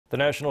The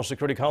National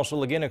Security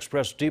Council again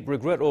expressed deep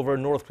regret over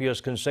North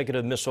Korea's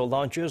consecutive missile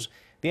launches.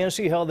 The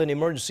NSC held an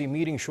emergency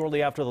meeting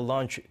shortly after the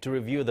launch to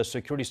review the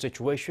security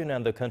situation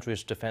and the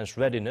country's defense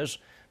readiness.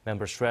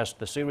 Members stressed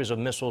the series of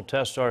missile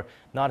tests are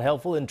not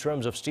helpful in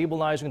terms of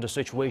stabilizing the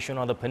situation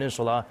on the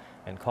peninsula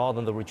and called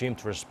on the regime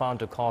to respond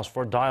to calls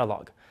for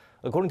dialogue.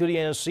 According to the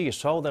NSC,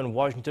 Seoul and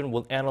Washington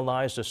will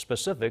analyze the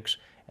specifics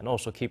and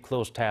also keep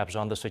close tabs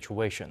on the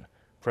situation.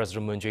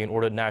 President Moon Jae-in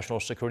ordered National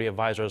Security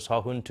Advisor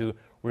Hoon to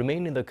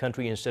remain in the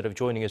country instead of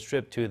joining his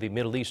trip to the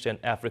Middle East and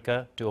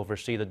Africa to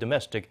oversee the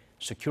domestic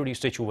security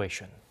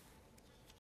situation.